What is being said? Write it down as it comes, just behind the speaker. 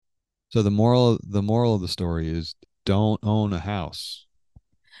So the moral of the story is don't own a house.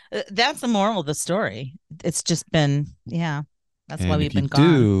 That's the moral of the story. It's just been, yeah, that's why And we've if you been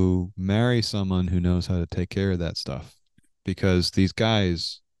gone. do, marry someone who knows how to take care of that stuff. Because these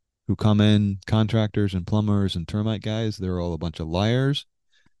guys who come in, contractors and plumbers and termite guys, they're all a bunch of liars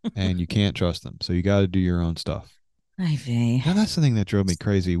and you can't trust them. So you got to do your own stuff. Ivy. Now, that's the thing that drove me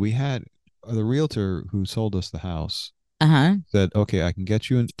crazy. We had the realtor who sold us the house Uh-huh. said, okay, I can get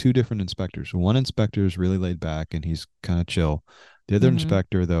you two different inspectors. One inspector is really laid back and he's kind of chill. The other Hmm.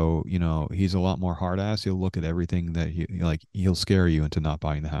 inspector, though, he's a lot more hard ass. He'll look at everything that he'll scare you into not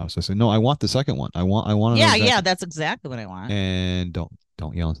buying the house. I said, no, I want the second one. I want to know Yeah, yeah, exactly. that's exactly what I want. And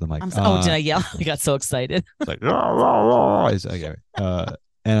don't yell into the mic. Oh, did I yell? I got so excited. It's like, "Rah, rah, rah." It's okay.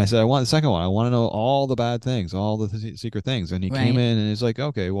 And I said, I want the second one. I want to know all the bad things, all the secret things. And he came Right. in and he's like,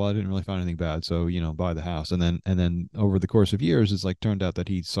 okay, well, I didn't really find anything bad. So, buy the house. And then over the course of years, it's like turned out that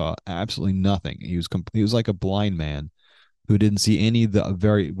he saw absolutely nothing. He was like a blind man who didn't see any of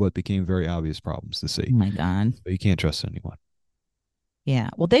the what became very obvious problems to Oh see. my God. But you can't trust anyone. Yeah.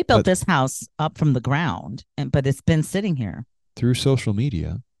 Well, they built But this house up from the ground, and but it's been sitting here. through social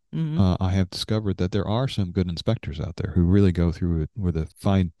media, Hmm. I have discovered that there are some good inspectors out there who really go through it with a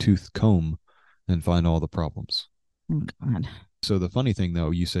fine tooth comb and find all the problems. Oh God. So the funny thing,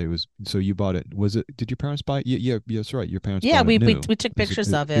 though, you say was so you bought it. Was it? Did your parents buy it? Yeah, yeah, yeah, that's right. Your parents Yeah, bought it we we new. we took It was pictures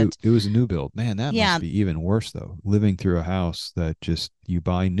it, of it, it. it was a new build. Man, that must Yeah. be even worse though. Living through a house that just you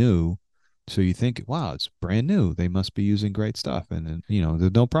buy new, so you think, wow, it's brand new. They must be using great stuff, and then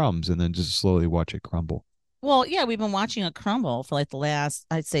there's no problems, and then just slowly watch it crumble. Well, yeah, we've been watching it crumble for like the last,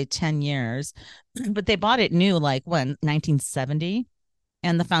 I'd say, 10 years. But they bought it new like when 1970,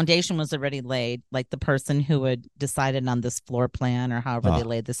 and the foundation was already laid. Like the person who had decided on this floor plan or however they Ah,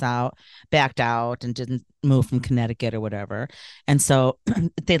 laid this out backed out and didn't move from Connecticut or whatever. And so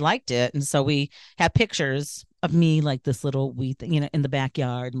they liked it. And so we have pictures of me like this little wee thing, in the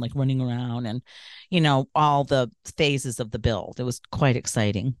backyard and like running around and, all the phases of the build. It was quite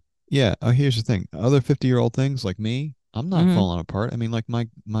exciting. yeah. Here's the thing. Other 50-year-old things like me, I'm not Hmm. falling apart. I mean, like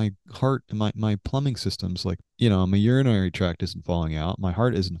my heart, my plumbing systems, like my urinary tract isn't falling out. My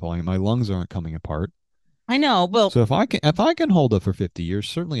heart isn't falling. My lungs aren't coming apart. I know. Well, So if I can hold up for 50 years,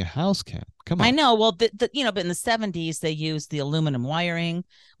 certainly a house can. Come I on. know. Well, but in the 70s, they used the aluminum wiring,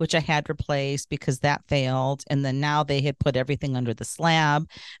 which I had replaced because that failed. And then now they had put everything under the slab.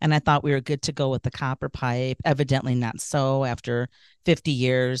 And I thought we were good to go with the copper pipe. Evidently, not so. After 50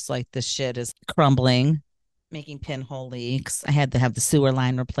 years, like this shit is crumbling, making pinhole leaks. I had to have the sewer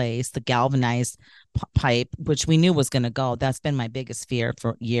line replaced, the galvanized pipe, which we knew was going to go. That's been my biggest fear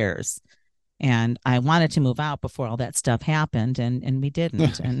for years. And I wanted to move out before all that stuff happened, and we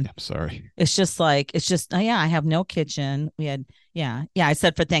didn't. And I'm sorry. it's just yeah, I have no kitchen. We had yeah, I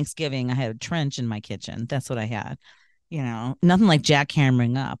said for Thanksgiving I had a trench in my kitchen. That's what I had. Nothing like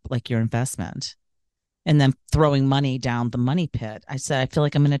jackhammering up like your investment and then throwing money down the money pit. I said I feel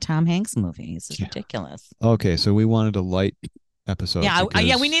like I'm in a Tom Hanks movie. This is Yeah. ridiculous. Okay, so we wanted a light episode Yeah,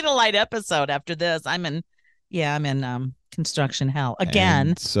 we need because a light episode after this. I'm in construction hell again.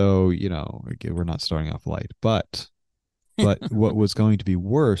 and so, again, we're not starting off light, but what was going to be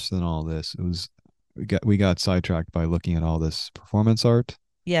worse than all this, it was we got sidetracked by looking at all this performance art.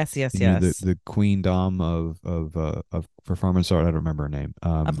 Yes, yes, The yes. the queen dom of performance art. I don't remember her name.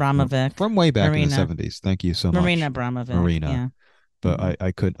 Abramovic, From way back in the Marina, 70s. Thank you so Marina much, Abramovic. Marina. Yeah. But Hmm.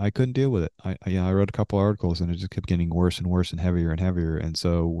 I couldn't deal with it. I wrote a couple articles and it just kept getting worse and worse and heavier and heavier. And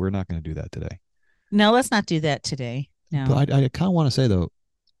so we're not going to do that today. No, let's not do that today. No. But I kind of want to say though,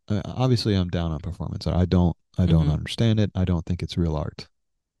 obviously I'm down on performance art. I don't Hmm. understand it. I don't think it's real art.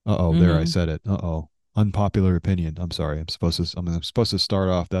 Uh-oh, there I Hmm. said it. Uh-oh. Unpopular opinion. I'm sorry. I'm supposed to start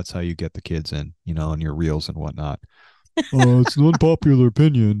off. That's how you get the kids in, on your reels and whatnot. Oh, it's an unpopular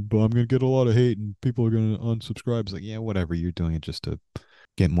opinion, but I'm gonna get a lot of hate and people are gonna unsubscribe. It's like, yeah, whatever. You're doing it just to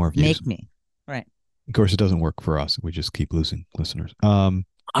get more views. Make me. Right. Of course, it doesn't work for us. We just keep losing listeners.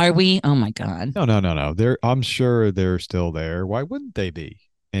 Are we? Oh my God. No, no, no, no. I'm sure they're still there. Why wouldn't they be?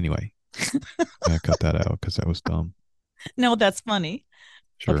 Anyway, I cut that out because that was dumb. No, that's funny.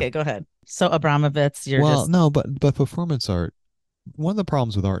 Sure. Okay, go ahead. So Abramovitz, you're Well, just no, but performance art. One of the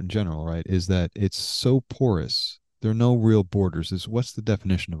problems with art in general, right, is that it's so porous. There are no real borders. Is what's the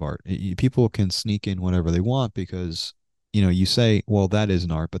definition of art? People can sneak in whatever they want because you say, well, that is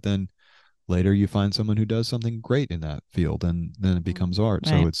an art, but then later you find someone who does something great in that field, and then it becomes art.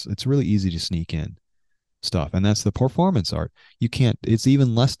 So right. it's really easy to sneak in stuff, and that's the performance art. You can't. It's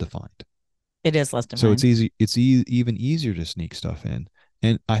even less defined. It is less So it's defined. easy. Even easier to sneak stuff in.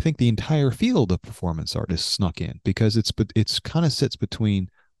 And I think the entire field of performance art is snuck in because it's kind of sits between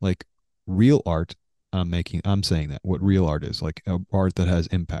like real art, I'm saying that what real art is, like art that has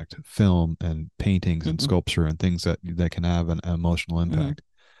impact, film and paintings and Hmm. sculpture and things that can have an emotional Hmm. impact.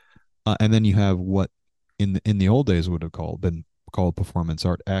 And then you have what in the old days would have been called performance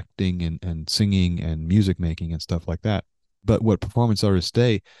art, acting and singing and music making and stuff like that. But what performance artists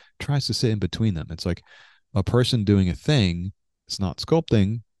today tries to sit in between them. It's like a person doing a thing. It's not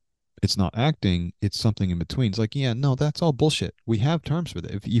sculpting, it's not acting, it's something in between. It's like, yeah, no, that's all bullshit. We have terms for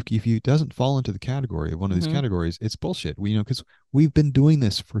that. If you doesn't fall into the category of one of these Hmm. categories, it's bullshit. We, because we've been doing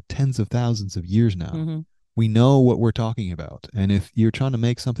this for tens of thousands of years now. Hmm. We know what we're talking about. And if you're trying to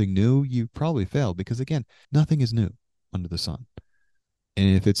make something new, you probably failed, because again, nothing is new under the sun.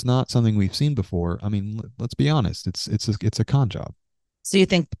 And if it's not something we've seen before, I mean, let's be honest, it's a con job. So you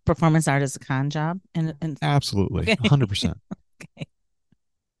think performance art is a con job? And Absolutely, okay. 100%. Okay.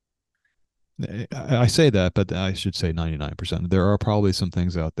 I say that, but I should say 99%. There are probably some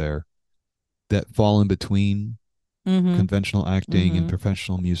things out there that fall in between Hmm. conventional acting and Hmm.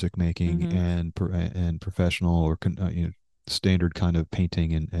 professional music making Hmm. and professional or standard kind of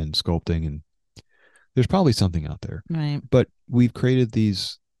painting and sculpting, and there's probably something out there. Right. But we've created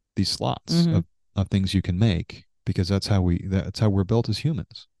these slots Hmm. of things you can make, because that's how we're built as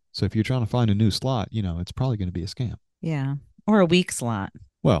humans. So if you're trying to find a new slot, it's probably going to be a scam. Yeah. Or a weak slot.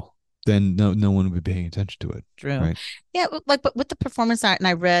 Well, then no one would be paying attention to it, True. right? Yeah, like but with the performance art, and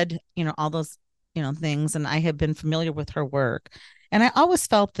I read, all those, things, and I have been familiar with her work. And I always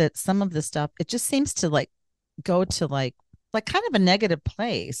felt that some of the stuff, it just seems to like go to like kind of a negative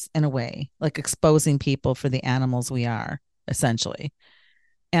place in a way, like exposing people for the animals we are, essentially.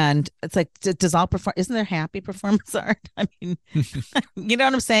 And it's like, does all perform isn't there happy performance art? I mean, you know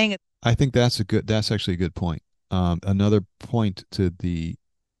what I'm saying? I think that's actually a good point. Another point to the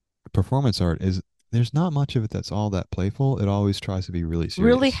performance art is there's not much of it that's all that playful. It always tries to be really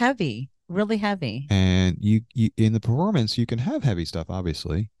Really serious. heavy, really heavy. And you in the performance you can have heavy stuff,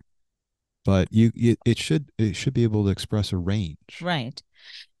 obviously, but it should be able to express a range. Right.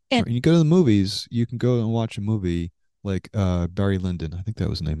 And When you go to the movies, you can go and watch a movie like Barry Lyndon, I think that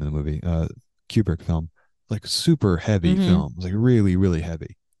was the name of the movie, Kubrick film, like super heavy mhm, film, like really, really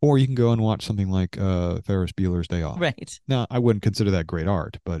heavy. Or you can go and watch something like Ferris Bueller's Day Off. right. Now, I wouldn't consider that great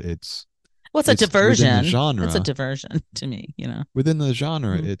art, but Well, it's a it's within the diversion. It's a genre. diversion to me. Within the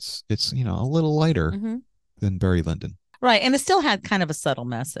genre, Mhm. it's a little lighter Mhm. than Barry Lyndon. Right. And it still had kind of a subtle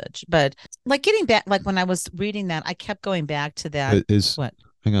message. But like getting back, like when I was reading that, I kept going back to that. Is What?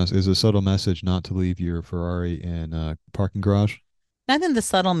 hang on, is a subtle message not to leave your Ferrari in a parking garage? I think the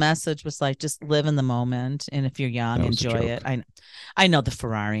subtle message was like just live in the moment, and if you're young, That was a enjoy it. joke. I know the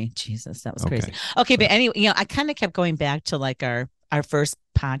Ferrari. Jesus, that was crazy. Okay, Okay, but but anyway, I kind of kept going back to like our first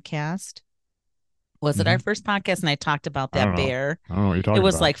podcast. Was it our mhm. first podcast? And I talked about I that don't know. bear. I don't know what you're It talking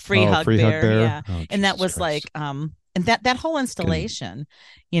was about. like Free Oh, Hug free hug Bear, bear. yeah. Oh, And that Jesus was like Christ. and that whole Can installation,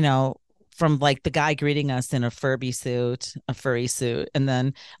 you know, from like the guy greeting us in a furry suit, and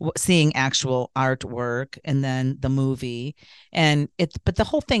then seeing actual artwork, and then the movie, and but the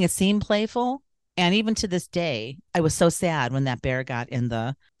whole thing, it seemed playful. And even to this day, I was so sad when that bear got in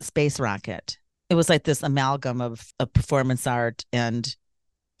the space rocket. It was like this amalgam of performance art and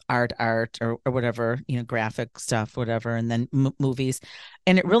art or whatever, graphic stuff, whatever, and then movies.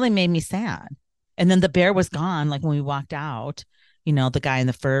 And it really made me sad. And then the bear was gone. Like when we walked out, the guy in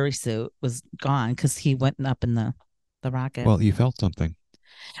the furry suit was gone because he went up in the rocket. Well, you felt something.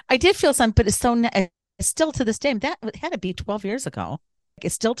 I did feel something, but it's still to this day. That had to be 12 years ago.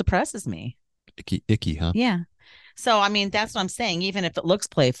 It still depresses me. Icky, icky, huh? Yeah. So I mean, that's what I'm saying. Even if it looks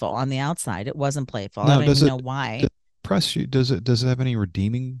playful on the outside, it wasn't playful. I Now, don't even know why. does it press you? Does it have any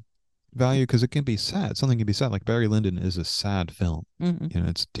redeeming value? Because it can be sad. Something can be sad. Like Barry Lyndon is a sad film. Mm-hmm.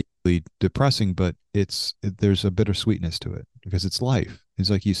 It's deeply depressing, but there's a bittersweetness to it because it's life. It's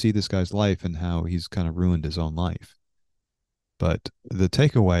like you see this guy's life and how he's kind of ruined his own life. But the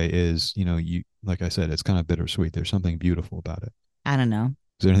takeaway is, you like I said, it's kind of bittersweet. There's something beautiful about it. I don't know.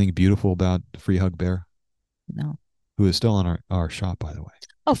 Is there anything beautiful about Free Hug Bear, No. who is still on our shop, by the way?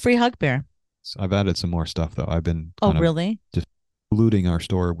 Oh, Free Hug Bear. So I've added some more stuff though. I've been Oh, kind of really? just polluting our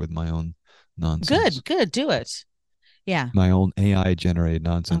store with my own nonsense, Good, good. Do it. Yeah. my own AI generated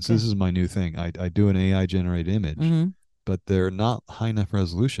nonsense. Okay. This is my new thing. I do an AI generated image, Mm-hmm. but they're not high enough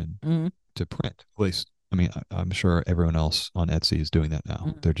resolution Mm-hmm. to print. At least, I mean, I'm sure everyone else on Etsy is doing that now.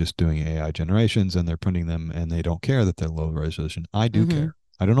 Mm-hmm. They're just doing AI generations and they're printing them and they don't care that they're low resolution. I do Mm-hmm. care.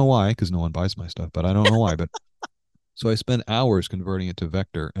 I don't know why, because no one buys my stuff, but I don't know why. But so I spend hours converting it to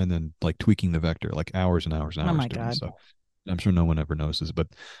vector and then like tweaking the vector, like hours and hours and Oh hours my doing this God. stuff. I'm sure no one ever notices, but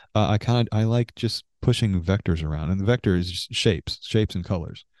I like just pushing vectors around, and the vector is just shapes and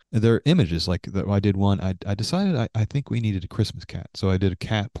colors. There are images like that. I did one. I decided I think we needed a Christmas cat, so I did a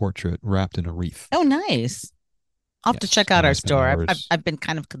cat portrait wrapped in a wreath. Oh, nice. I'll have to Yes, check out and I our spent store. hours I've been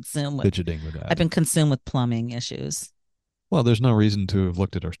kind of consumed with fidgeting with I've that. been consumed with plumbing issues. Well, there's no reason to have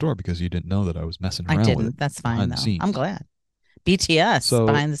looked at our store because you didn't know that I was messing I around with it didn't. That's fine behind the though. I'm scenes. glad. BTS So,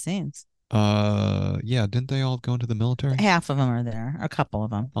 behind the scenes. yeah, didn't they all go into the military? Half of them are there, a couple of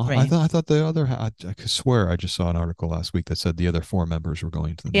them, I three. thought the other. I could swear I just saw an article last week that said the other four members were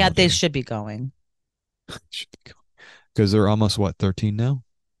going to the Yeah, they military. should be going. Because they're almost what 13 now.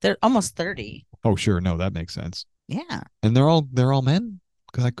 They're almost 30. Oh, sure, no, that makes sense. Yeah. And they're all men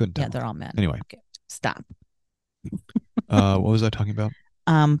because I couldn't Yeah, tell. they're all men. Anyway, Okay. Stop. what was I talking about?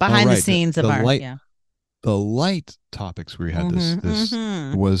 Oh, Behind the right, scenes of our, yeah. the light topics we had Mm-hmm. this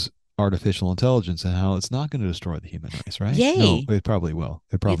Mm-hmm. was artificial intelligence and how it's not going to destroy the human race, right? No, Yay. it probably will.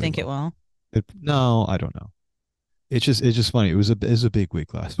 It You probably think it will. will? No, I don't know. It's just funny. It was a big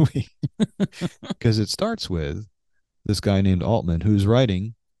week last week because it starts with this guy named Altman who's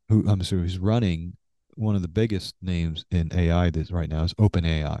writing, who I'm sorry, who's running one of the biggest names in AI this right now is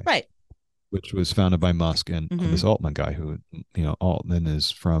OpenAI, Right. which was founded by Musk and Mm-hmm. this Altman guy who Altman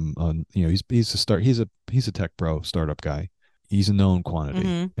is from he's a tech bro startup guy. He's a known quantity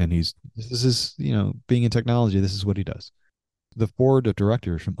Mm-hmm. and this is being in technology, this is what he does. The board of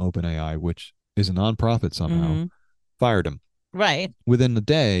directors from OpenAI, which is a nonprofit somehow, Mm-hmm. fired him. Right. Within a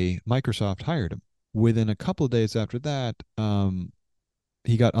day, Microsoft hired him. Within a couple of days after that,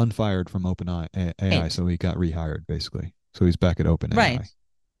 he got unfired from OpenAI, Right. so he got rehired basically. So he's back at Right. OpenAI.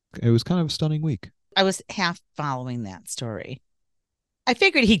 It was kind of a stunning week. I was half following that story. I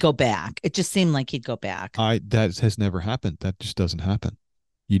figured he'd go back. It just seemed like he'd go back. That has never happened. That just doesn't happen.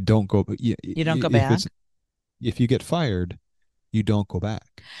 You don't go. You don't go If back? it's if you get fired, you don't go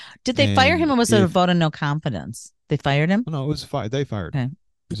back. Did they fire him And or was it a if vote of no confidence? They fired him? no, it was fired. They fired him. Okay.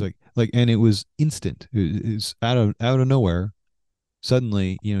 It was and it was instant. It's out of nowhere.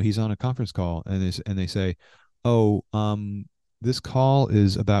 Suddenly, he's on a conference call and they say, "Oh, this call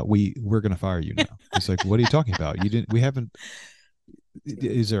is about we're going to fire you now." It's like, "What are you talking about? You didn't we haven't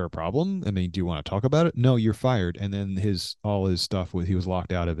Is there a problem? I mean, do you want to talk about it?" "No, you're fired." And then all his stuff he was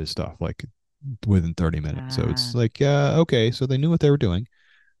locked out of his stuff like within 30 minutes. So it's Ah, like, okay, so they knew what they were doing.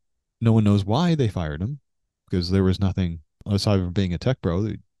 No one knows why they fired him because there was nothing aside from being a tech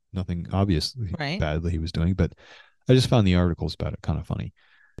bro, nothing obvious right. badly he was doing. But I just found the articles about it kind of funny.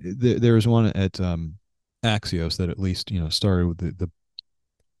 There was one at Axios that at least started with the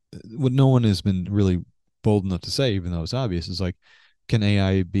what no one has been really bold enough to say, even though it's obvious, is like, can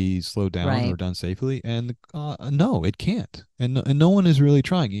AI be slowed down or Right. done safely? And no, it can't. And no one is really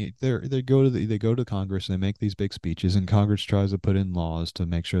trying. They go to Congress and they make these big speeches, and Congress tries to put in laws to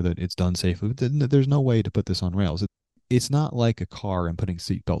make sure that it's done safely. But there's no way to put this on rails. It's not like a car and putting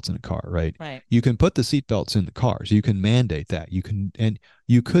seatbelts in a car, right? Right. You can put the seatbelts in the cars. You can mandate that. You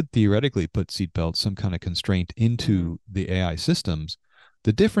could theoretically put seatbelts, some kind of constraint Mm-hmm. into the AI systems.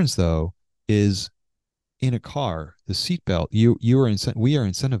 The difference, though, is in a car, the seatbelt, we are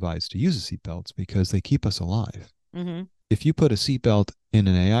incentivized to use the seatbelts because they keep us alive. Mm-hmm. If you put a seatbelt in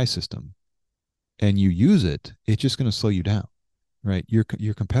an AI system and you use it, it's just going to slow you down, right? Your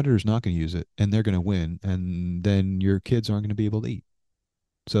competitor's not going to use it, and they're going to win, and then your kids aren't going to be able to eat.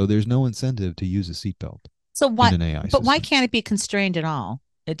 So there's no incentive to use a seatbelt So in what, an AI but why system can't it be constrained at all?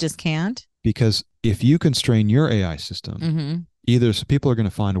 It just can't? because if you constrain your AI system, Mm-hmm. either people are going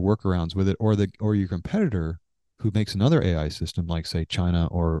to find workarounds with it, or your competitor who makes another AI system, like say China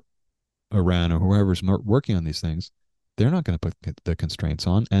or Iran or whoever's working on these things, they're not going to put the constraints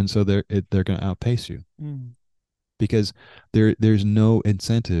on, and so they're going to outpace you Mm. because there's no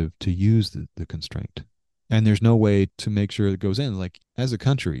incentive to use the constraint, and there's no way to make sure it goes in. Like as a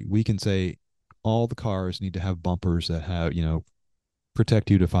country, we can say all the cars need to have bumpers that have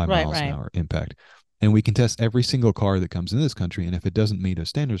protect you to five Right, miles an right. hour impact. And we can test every single car that comes in this country. And if it doesn't meet our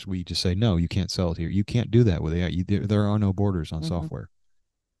standards, we just say, no, you can't sell it here. You can't do that with AI. There are no borders on Mm-hmm. software.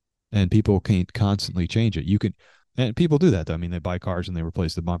 And people can't constantly change it. And people do that. Though. I mean, they buy cars and they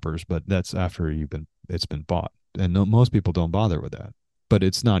replace the bumpers, but that's after it's been bought. And no, most people don't bother with that. But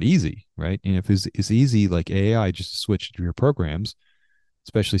it's not easy, right? And if it's easy, like AI, just to switch to your programs,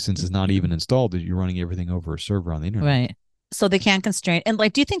 especially since it's not even installed, that you're running everything over a server on the internet. Right. So they can't constrain. And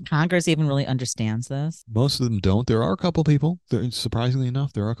like, do you think Congress even really understands this? Most of them don't. There are a couple people. Surprisingly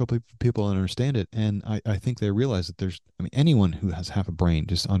enough, there are a couple of people that understand it, and I think they realize that I mean, anyone who has half a brain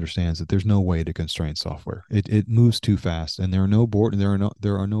just understands that there's no way to constrain software. It moves too fast, and there are no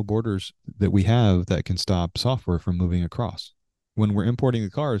borders that we have that can stop software from moving across. when we're importing the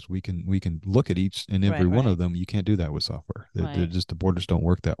cars, we can look at each and every Right, one right, of them. You can't do that with software. They're right. just the borders don't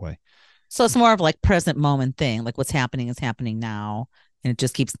work that way. So it's more of like present moment thing, like what's happening is happening now, and it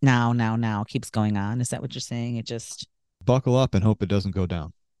just keeps now keeps going on. Is that what you're saying? It just Buckle up and hope it doesn't go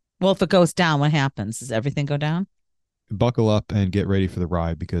down. well, if it goes down, what happens? Does everything go down? Buckle up and get ready for the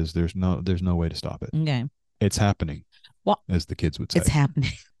ride because there's no way to stop it. Okay. It's happening, Well, as the kids would it's say.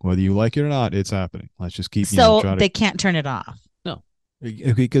 happening. Whether you like it or not, it's happening. Let's just keep So try to they can't turn it off. no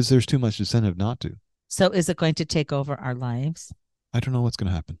because there's too much incentive not to. So is it going to take over our lives? I don't know what's going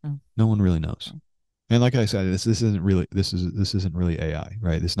to happen. Oh. No one really knows. And like I said, this isn't really AI,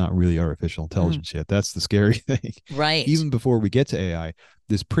 right? It's not really artificial intelligence yet. That's the scary thing. Right. Even before we get to AI,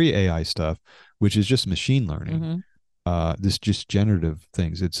 this pre-AI stuff, which is just machine learning, this just generative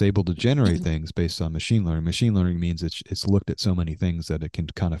things. It's able to generate things based on machine learning. Machine learning means it's looked at so many things that it can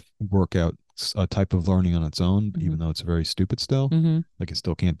kind of work out a type of learning on its own, even though it's very stupid still. Like it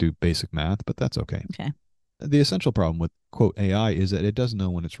still can't do basic math, but that's okay. Okay. The essential problem with quote AI is that it doesn't know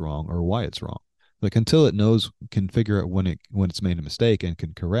when it's wrong or why it's wrong. Like until it can figure out when it's made a mistake and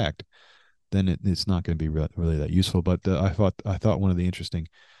can correct, then it's not going to be really that useful. But I thought one of the interesting,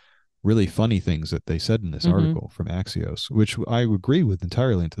 really funny things that they said in this article from Axios, which I agree with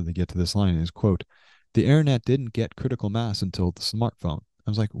entirely until they get to this line, is quote, "The internet didn't get critical mass until the smartphone."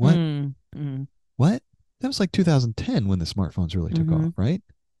 I was like, what? What? That was like 2010 when the smartphones really took off, right?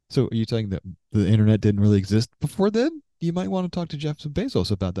 So are you saying that the internet didn't really exist before then? You might want to talk to Jeff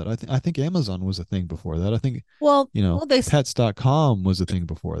Bezos about that. I think Amazon was a thing before that. I think well, they pets.com was a thing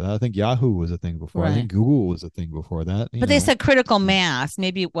before that. I think Yahoo was a thing before. right. I think Google was a thing before that. But they said critical mass.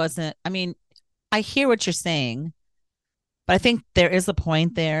 Maybe it wasn't. I mean, I hear what you're saying, but I think there is a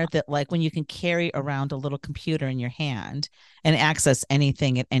point there that like when you can carry around a little computer in your hand and access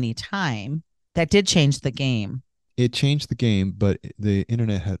anything at any time, that did change the game. It changed the game, but the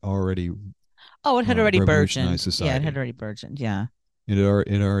internet had already it had already burgeoned. society. Yeah, it had already burgeoned. Yeah. It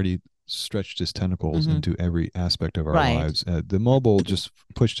already stretched its tentacles into every aspect of our lives. The mobile just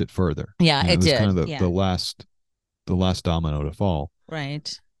pushed it further. Yeah, it was did. kind of the last domino to fall.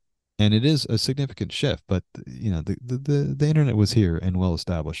 Right. And it is a significant shift, but the internet was here and well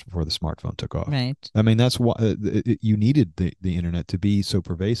established before the smartphone took off. Right. I mean, that's why you needed the internet to be so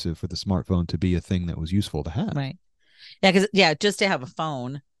pervasive for the smartphone to be a thing that was useful to have. Right. Yeah, because just to have a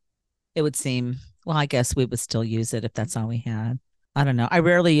phone, it would seem, well, I guess we would still use it if that's all we had. I don't know. I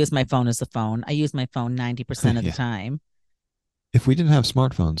rarely use my phone as a phone. I use my phone 90% of the time. If we didn't have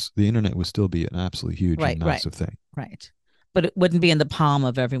smartphones, the internet would still be an absolutely huge and massive thing. Right. But it wouldn't be in the palm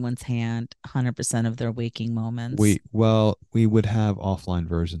of everyone's hand 100% of their waking moments. We would have offline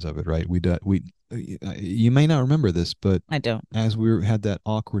versions of it, right? You may not remember this, but I don't. As we had that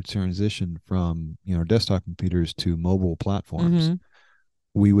awkward transition from desktop computers to mobile platforms,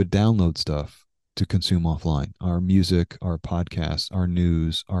 we would download stuff to consume offline. Our music, our podcasts, our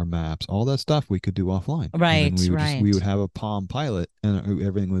news, our maps, all that stuff we could do offline. Right, we would have a Palm Pilot, and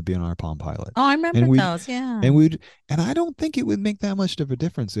everything would be on our Palm Pilot. Oh, I remember those. Yeah. And I don't think it would make that much of a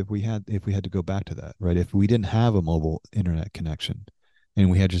difference if we had to go back to that, right? If we didn't have a mobile internet connection,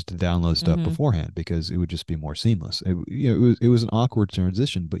 and we had just to download stuff beforehand, because it would just be more seamless. It was an awkward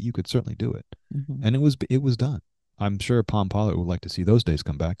transition, but you could certainly do it, and it was done. I'm sure Palm Pilot would like to see those days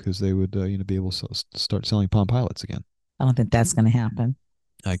come back, because they would be able to start selling Palm Pilots again. I don't think that's going to happen.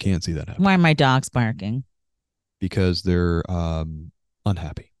 I can't see that happen. Why are my dogs barking? Because they're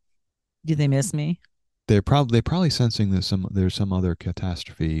unhappy. Do they miss me? They're probably sensing there's some other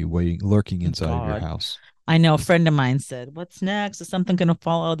catastrophe lurking inside of your house. I know a friend of mine said, "What's next? Is something going to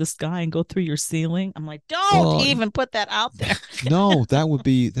fall out of the sky and go through your ceiling?" I'm like, don't even put that out there. No, that would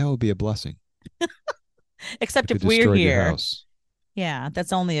be a blessing. Except if we're here. Yeah,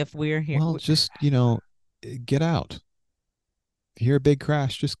 that's only if we're here. Well, just, get out. If you hear a big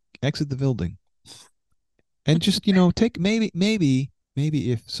crash, just exit the building. And just, take maybe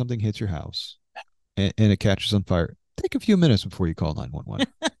if something hits your house and it catches on fire, take a few minutes before you call 911.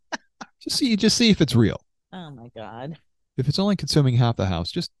 just see if it's real. Oh my God. If it's only consuming half the house,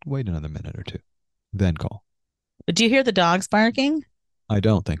 just wait another minute or two, then call. But do you hear the dogs barking? I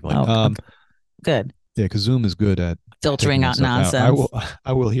don't think. Okay. Good. Yeah, because Zoom is good at filtering out nonsense.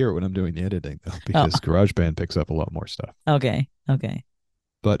 I will hear it when I'm doing the editing, though, because GarageBand picks up a lot more stuff. Okay.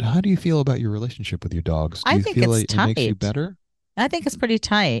 But how do you feel about your relationship with your dogs? Do I you think feel it's like tight. It makes you better? I think it's pretty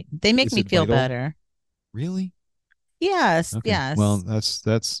tight. They make me feel better. Really? Yes. Okay. Yes. Well, that's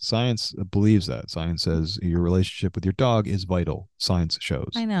science believes that. Science says your relationship with your dog is vital. Science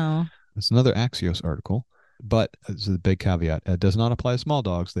shows. I know. It's another Axios article. But it's a big caveat. It does not apply to small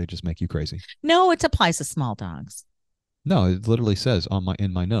dogs. They just make you crazy. No, it applies to small dogs. No, it literally says on my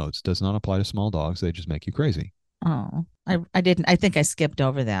in my notes, does not apply to small dogs. They just make you crazy. Oh, I didn't. I think I skipped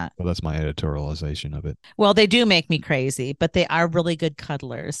over that. Well, that's my editorialization of it. Well, they do make me crazy, but they are really good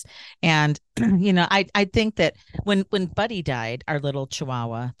cuddlers. And I think that when Buddy died, our little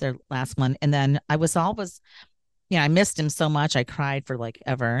Chihuahua, their last one, and then I was always, I missed him so much. I cried for like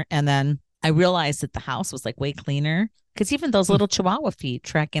ever. And then I realized that the house was like way cleaner because even those Hmm. little Chihuahua feet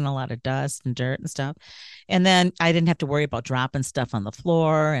track in a lot of dust and dirt and stuff. And then I didn't have to worry about dropping stuff on the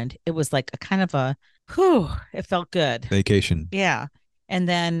floor. And it was like a kind of a, whew, it felt good. Vacation. Yeah. And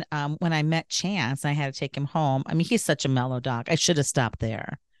then when I met Chance, I had to take him home. I mean, he's such a mellow dog. I should have stopped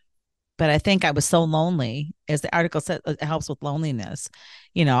there. But I think I was so lonely, as the article said, it helps with loneliness.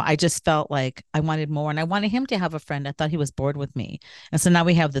 I just felt like I wanted more and I wanted him to have a friend. I thought he was bored with me. And so now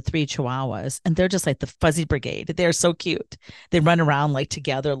we have the three Chihuahuas and they're just like the fuzzy brigade. They're so cute. They run around like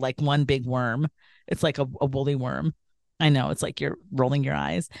together, like one big worm. It's like a woolly worm. I know it's like you're rolling your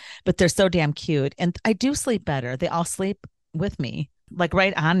eyes, but they're so damn cute. And I do sleep better. They all sleep with me, like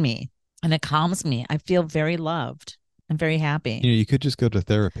right on me, and it calms me. I feel very loved and very happy. You could just go to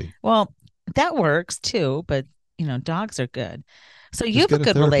therapy. Well, that works too, but dogs are good. So you Just have a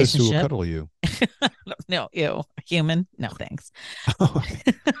get a good therapist who will relationship. cuddle you. No, ew, human. No, thanks.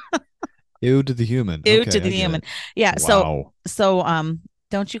 Ew to the human. Ew to Okay, the I get human. it. Yeah. So, Wow. so,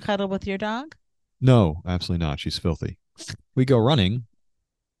 don't you cuddle with your dog? No, absolutely not. She's filthy. We go running.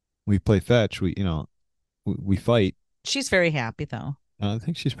 We play fetch. We fight. She's very happy though. I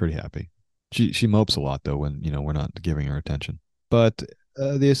think she's pretty happy. She mopes a lot though when we're not giving her attention. But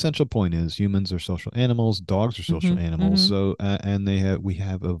the essential point is humans are social animals. Dogs are social Hmm. animals. Hmm. So and we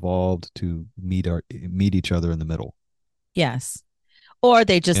have evolved to meet each other in the middle. Yes. Or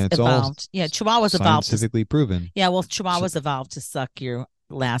they And just it's all evolved. Yeah, Chihuahuas evolved to. scientifically proven. Yeah, well, So, Chihuahuas evolved to suck your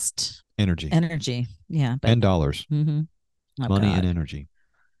last energy energy. Yeah, but. and dollars, Hmm. Oh money and God. energy.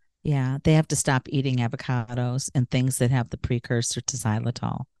 Yeah, they have to stop eating avocados and things that have the precursor to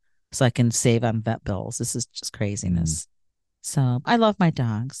xylitol so I can save on vet bills. This is just Mm. craziness. So I love my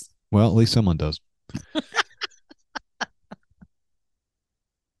dogs. Well, at least someone does.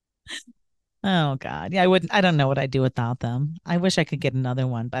 Oh God. Yeah, I wouldn't I don't know what I'd do without them. I wish I could get another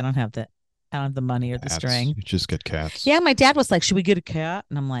one, but I don't have the money or the Cats. string. You just get cats. Yeah, my dad was like, "Should we get a cat?"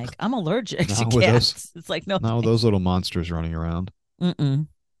 And I'm like, "I'm allergic to Not with those. cats." It's like, "No, Not with those thanks." little monsters running around. Mm-mm.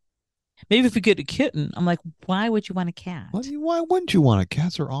 Maybe if we get a kitten. I'm like, "Why would you want a cat?" Why wouldn't you want it?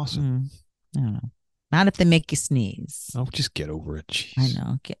 Cats are awesome. I don't know. Not if they make you sneeze. Oh, just get over it. I Jeez.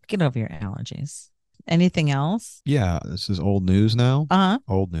 know. Get over your allergies. Anything else? Yeah, this is old news now. Uh-huh.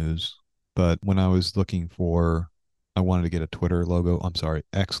 Old news. But when I was looking for, I wanted to get a Twitter logo. I'm sorry,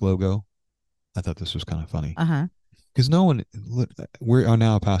 X logo. I thought this was kind of funny Uh-huh. because no one, we are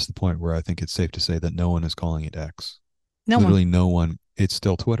now past the point where I think it's safe to say that no one is calling it X. No one. Literally no one. It's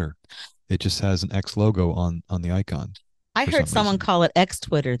still Twitter. It just has an X logo on the icon I for heard some someone reason. call it X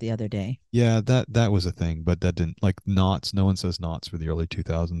Twitter the other day. Yeah, that was a thing, but that didn't like knots. No one says knots for the early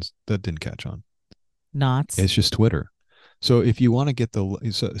 2000s. That didn't catch on. Knots. It's just Twitter. So if you want to get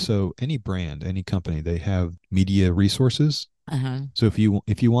so any brand, any company, they have media resources. Uh-huh. So if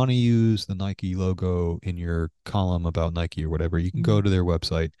you want to use the Nike logo in your column about Nike or whatever, you can go Mhm. to their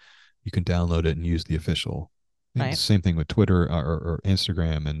website, you can download it and use the official. And Right. same thing with Twitter or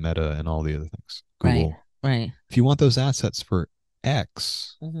Instagram and Meta and all the other things. Right. Google. Right. If you want those assets for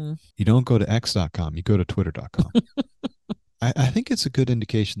X, Hmm. you don't go to x.com, you go to twitter.com. I think it's a good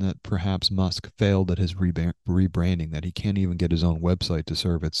indication that perhaps Musk failed at his rebranding, that he can't even get his own website to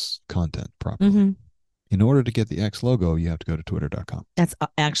serve its content properly. Hmm. In order to get the X logo, you have to go to twitter.com. That's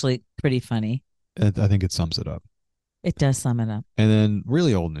actually pretty funny. I think it sums it up. It does sum it up. And then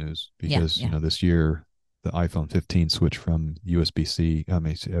really old news Yeah. because, Yeah. this year the iPhone 15 switched from USB-C,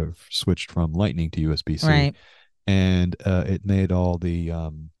 switched from Lightning to USB-C. Right. And it made all the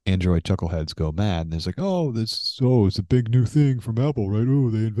Android chuckleheads go mad. And it's like, it's a big new thing from Apple, right?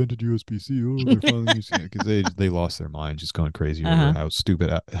 Oh, they invented USB-C. Oh, they're finally using it because they lost their mind, just going crazy Uh-huh. over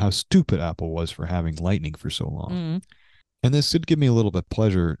how stupid Apple was for having Lightning for so long. Mm. And this did give me a little bit of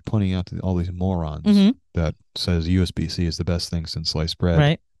pleasure pointing out to all these morons Mhm. that says USB-C is the best thing since sliced bread.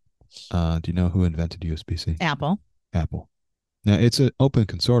 Right. Do you know who invented USB-C? Apple. Apple. Now, it's an open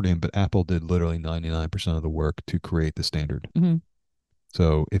consortium, but Apple did literally 99% of the work to create the standard. Hmm.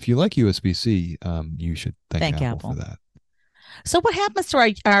 So if you like USB-C, you should thank Apple for that. So what happens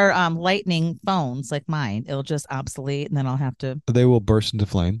to our Lightning phones like mine? It'll just obsolete, and then I'll have to. They will burst into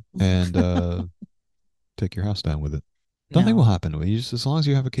flame and take your house down with it. Nothing will happen to it. As long as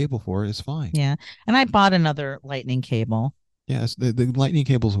you have a cable for it, it's fine. Yeah, and I bought another Lightning cable. Yes, the Lightning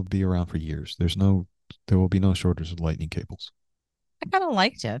cables will be around for years. There's no There will be no shortage of lightning cables. I kind of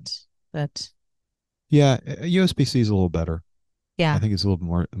liked it, but Yeah, USB-C is a little better. I yeah. think it's a little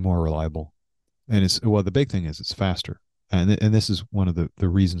more reliable. And it's well, the big thing is it's faster. And this is one of the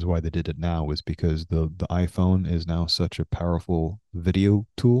reasons why they did it now is because the iPhone is now such a powerful video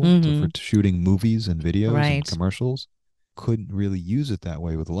tool for Mm-hmm. shooting movies and videos and Right. commercials. Couldn't really use it that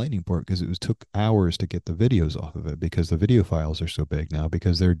way with the Lightning port because it was took hours to get the videos off of it because the video files are so big now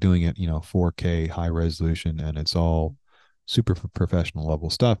because they're doing it 4K high resolution and it's all super professional level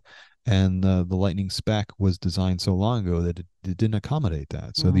stuff. And the Lightning spec was designed so long ago that it didn't accommodate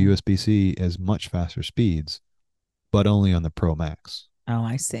that. So the Mm. USB-C has much faster speeds, but only on the Pro Max. Oh,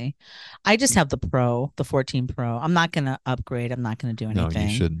 I see. I just have the Pro, the 14 Pro. I'm not going to upgrade. I'm not going to do No, you anything.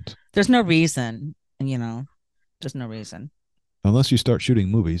 shouldn't. There's no reason, you know, there's no reason. Unless you start shooting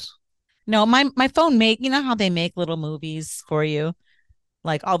movies. No, my phone you know how they make little movies for you?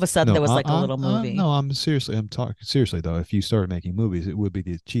 Like all of a sudden No, there was like a little movie. no, I'm talking seriously though. If you started making movies, it would be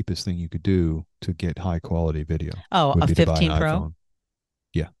the cheapest thing you could do to get high quality video Oh, would a be to buy an 15 Pro, iPhone.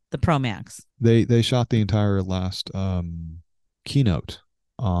 Yeah. the Pro Max. They shot the entire last keynote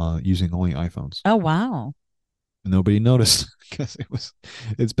using only iPhones. Oh, wow. Nobody noticed because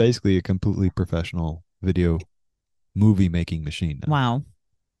it's basically a completely professional video movie making machine now. Wow.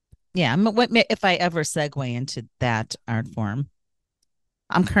 Yeah. If I ever segue into that art form?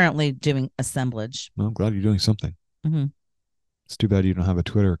 I'm currently doing assemblage. Well, I'm glad you're doing something. Mm-hmm. It's too bad you don't have a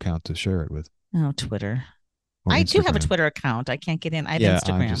Twitter account to share it with Oh, Twitter. or I do have a Instagram. Twitter account. I can't get in. I have Yeah,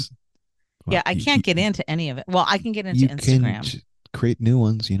 I'm Instagram. just Yeah, well, I can't get into any of it. Well, I can get into you can Instagram. create new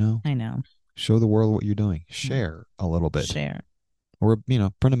ones. I know. Show the world what you're doing. Mm. Share a little bit, Share. or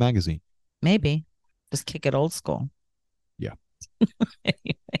print a magazine. Maybe. Just kick it old school. Yeah,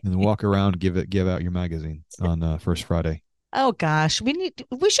 Anyway. and then walk around, give out your magazine on First Friday. Oh gosh, we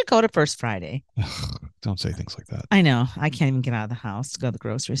should go to First Friday. Don't say things like that. I know. I can't even get out of the house to go to the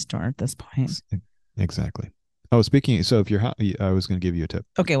grocery store at this point. Exactly. Oh, speaking. So if you're, I was going to give you a tip.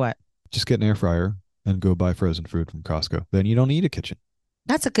 Okay, what? Just get an air fryer and go buy frozen food from Costco. Then you don't need a kitchen.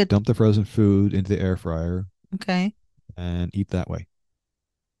 That's a good. Dump the frozen food into the air fryer Okay. and eat that way.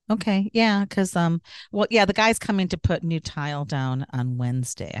 Okay. Yeah, because well, yeah, the guy's coming to put new tile down on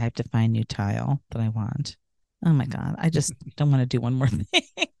Wednesday. I have to find new tile that I want. Oh my God. I just don't want to do one more thing.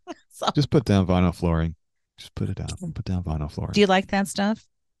 So Just put down vinyl flooring. Just put it down. Put down vinyl do flooring. you like that stuff?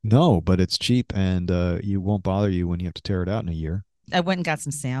 No, but it's cheap and you won't bother you when you have to tear it out in a year. I went and got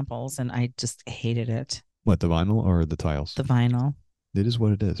some samples and I just hated it. What, the vinyl or the tiles? The vinyl. It is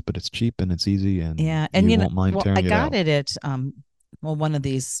what it is, but it's cheap and it's easy and Yeah. And you won't mind well, I tearing it got out. it at well, one of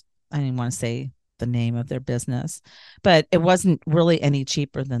these, I didn't want to say the name of their business, but it wasn't really any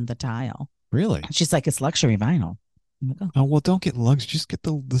cheaper than the tile. Really? She's like, it's luxury vinyl. I'm like, Oh, well, don't get lugs. Just get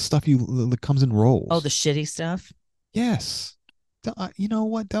the stuff that comes in rolls. oh, the shitty stuff. Yes. You know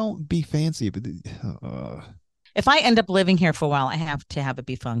what? Don't be fancy, but If I end up living here for a while, I have to have it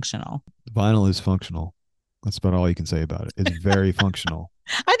be functional. vinyl is functional. That's about all you can say about it. It's very functional.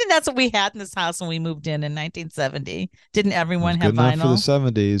 I think that's what we had in this house when we moved in 1970. Didn't It was everyone have good enough for the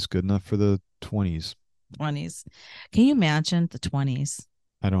vinyl? 70s, good enough for the 20s. 20s. Can you imagine the 20s?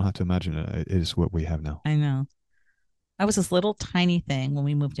 I don't have to imagine it. It is what we have now. I know. I was this little tiny thing when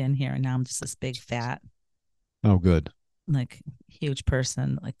we moved in here, and now I'm just this big, fat, Oh, good. like huge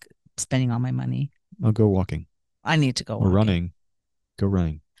person, like spending all my money. I'll go walking I need to go or walking. running. Go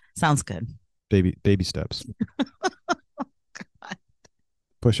running. Sounds good. Baby steps.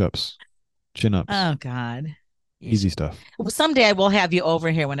 Push-ups. Chin-ups. Oh God. Easy stuff. Well, someday I will have you over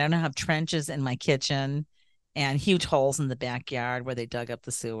here when I don't have trenches in my kitchen and huge holes in the backyard where they dug up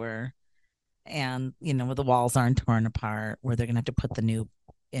the sewer and where the walls aren't torn apart, where they're gonna have to put the new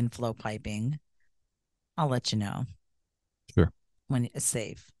inflow piping. I'll let you know Sure. when it's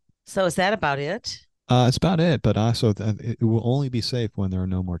safe. So is that about it? It's about it, but also it will only be safe when there are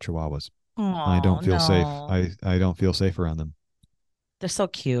no more chihuahuas. I Oh don't feel safe. no. I don't feel safe around them. They're so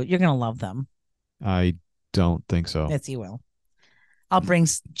cute. You're gonna love them. I don't think so. Yes, you will. I'll bring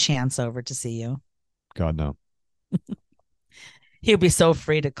Chance over to see you. God, no. He'll be so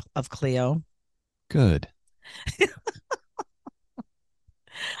afraid of Cleo. Good.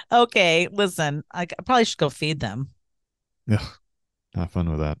 Okay, listen, I probably should go feed them. Ugh, not fun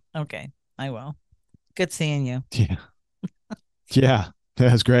with that. Okay, I will. Good seeing you. Yeah. Yeah.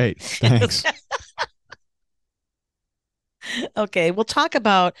 That's great. Thanks. Okay, we'll talk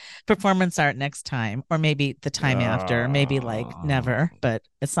about performance art next time, or maybe the time after, maybe like never, but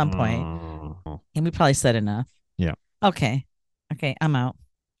at some point. And we probably said enough. Yeah. Okay. Okay, I'm out.